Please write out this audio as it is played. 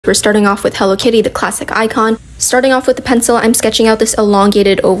We're starting off with Hello Kitty, the classic icon. Starting off with the pencil, I'm sketching out this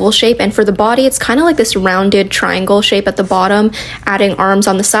elongated oval shape, and for the body, it's kind of like this rounded triangle shape at the bottom, adding arms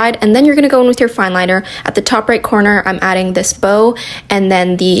on the side, and then you're going to go in with your fine liner. At the top right corner, I'm adding this bow, and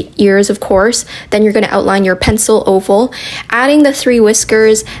then the ears, of course. Then you're going to outline your pencil oval, adding the 3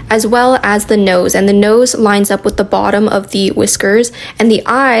 whiskers, as well as the nose, and the nose lines up with the bottom of the whiskers, and the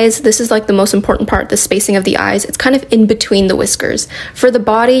eyes, this is like the most important part, the spacing of the eyes, it's kind of in between the whiskers. For the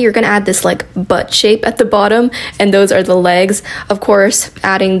body, you're going to add this like butt shape at the bottom, and those are the legs. Of course,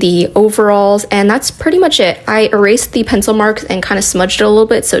 adding the overalls, and that's pretty much it. I erased the pencil marks and kind of smudged it a little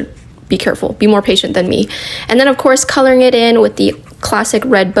bit, so be careful, be more patient than me. And then of course, coloring it in with the classic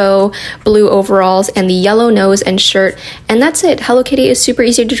red bow, blue overalls, and the yellow nose and shirt. And that's it. Hello Kitty is super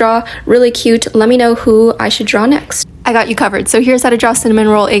easy to draw, really cute. Let me know who I should draw next. I got you covered. So here's how to draw Cinnamon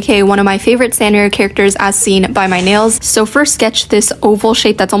Roll, aka one of my favorite sanrio characters as seen by my nails. So first sketch this oval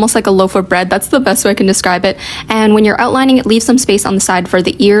shape that's almost like a loaf of bread. That's the best way I can describe it. And when you're outlining it, leave some space on the side for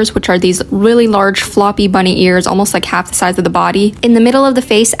the ears, which are these really large floppy bunny ears, almost like half the size of the body. In the middle of the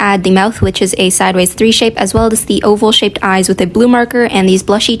face, add the mouth, which is a sideways 3 shape, as well as the oval shaped eyes with a blue marker and these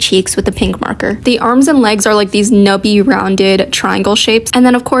blushy cheeks with a pink marker. The arms and legs are like these nubby rounded triangle shapes. And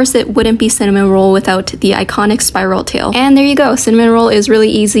then of course it wouldn't be Cinnamon Roll without the iconic spiral tail. And there you go. Cinnamon Roll is really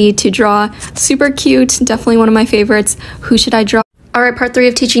easy to draw. Super cute. Definitely one of my favorites. Who should I draw? Alright, part 3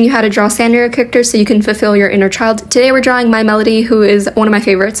 of teaching you how to draw sanrio characters so you can fulfill your inner child. Today we're drawing My Melody, who is one of my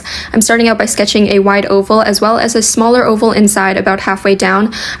favorites. I'm starting out by sketching a wide oval as well as a smaller oval inside about halfway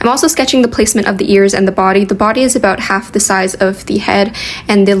down. I'm also sketching the placement of the ears and the body. The body is about half the size of the head,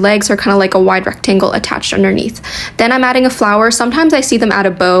 and the legs are kind of like a wide rectangle attached underneath. Then I'm adding a flower. Sometimes I see them add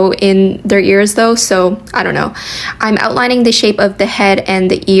a bow in their ears though, so I don't know. I'm outlining the shape of the head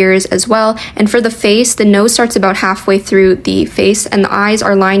and the ears as well, and for the face, the nose starts about halfway through the face, and the eyes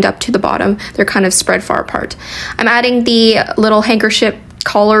are lined up to the bottom. They're kind of spread far apart. I'm adding the little handkerchief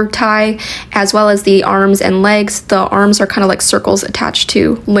collar tie, as well as the arms and legs. The arms are kind of like circles attached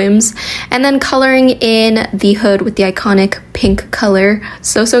to limbs. And then coloring in the hood with the iconic pink color.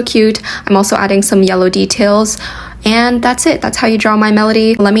 So cute. I'm also adding some yellow details. And that's it. That's how you draw My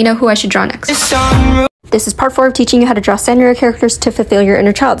Melody. Let me know who I should draw next. This is part 4 of teaching you how to draw sanrio characters to fulfill your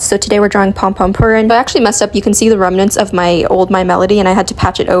inner child. So today we're drawing Pom Pom Purin. I actually messed up. You can see the remnants of my old My Melody and I had to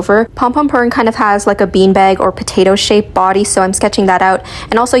patch it over. Pom Pom Purin kind of has like a beanbag or potato shaped body, so I'm sketching that out,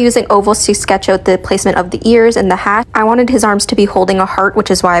 and also using ovals to sketch out the placement of the ears and the hat. I wanted his arms to be holding a heart, which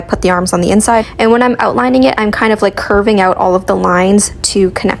is why I put the arms on the inside. And when I'm outlining it, I'm kind of like curving out all of the lines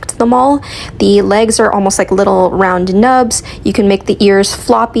to connect them all. The legs are almost like little round nubs. You can make the ears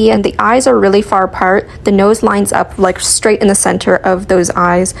floppy, and the eyes are really far apart. The nose lines up like straight in the center of those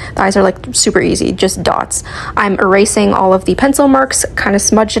eyes. The eyes are like super easy, just dots. I'm erasing all of the pencil marks, kind of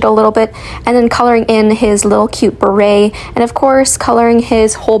smudged it a little bit, and then coloring in his little cute beret, and of course coloring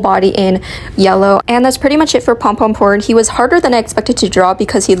his whole body in yellow. And that's pretty much it for Pom Pom Purin. He was harder than I expected to draw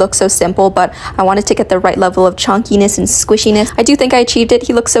because he looks so simple, but I wanted to get the right level of chunkiness and squishiness. I do think I achieved it.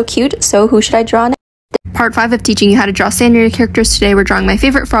 He looks so cute. So who should I draw next? Part 5 of teaching you how to draw sanrio characters. Today we're drawing my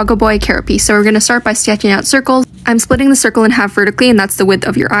favorite Froggle Boy, Carapace. So we're going to start by sketching out circles. I'm splitting the circle in half vertically, and that's the width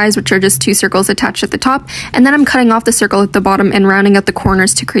of your eyes, which are just 2 circles attached at the top. And then I'm cutting off the circle at the bottom and rounding out the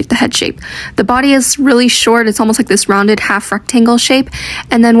corners to create the head shape. The body is really short. It's almost like this rounded half rectangle shape.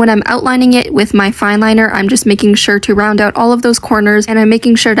 And then when I'm outlining it with my fine liner, I'm just making sure to round out all of those corners, and I'm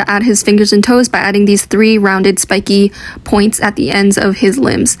making sure to add his fingers and toes by adding these 3 rounded spiky points at the ends of his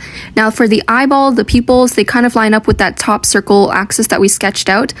limbs. Now for the eyeball, the pupils, they kind of line up with that top circle axis that we sketched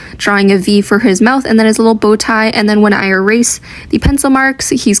out, drawing a V for his mouth and then his little bow tie. And then when I erase the pencil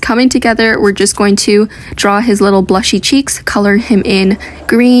marks, he's coming together. We're just going to draw his little blushy cheeks, color him in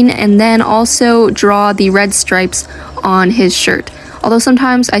green, and then also draw the red stripes on his shirt. Although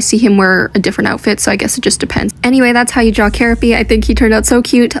sometimes I see him wear a different outfit, so I guess it just depends. Anyway, that's how you draw Carapace. I think he turned out so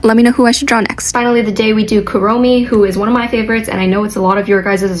cute. Let me know who I should draw next. Finally, the day we do Kuromi, who is one of my favorites, and I know it's a lot of your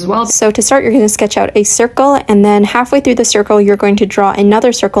guys' as well. So to start, you're going to sketch out a circle, and then halfway through the circle, you're going to draw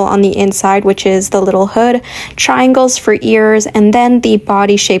another circle on the inside, which is the little hood, triangles for ears, and then the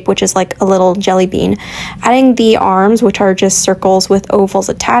body shape, which is like a little jelly bean. Adding the arms, which are just circles with ovals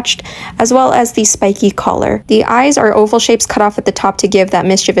attached, as well as the spiky collar. The eyes are oval shapes cut off at the top to give that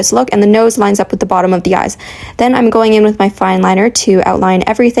mischievous look, and the nose lines up with the bottom of the eyes. Then I'm going in with my fine liner to outline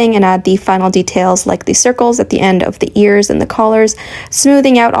everything and add the final details like the circles at the end of the ears and the collars,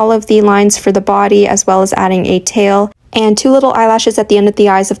 smoothing out all of the lines for the body, as well as adding a tail. and 2 little eyelashes at the end of the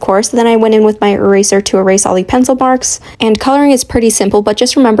eyes, of course. Then I went in with my eraser to erase all the pencil marks. And coloring is pretty simple, but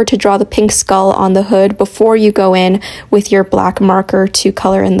just remember to draw the pink skull on the hood before you go in with your black marker to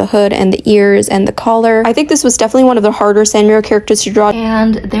color in the hood and the ears and the collar. I think this was definitely one of the harder sanrio characters to draw.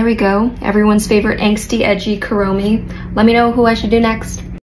 And there we go, everyone's favorite angsty, edgy Kuromi. Let me know who I should do next.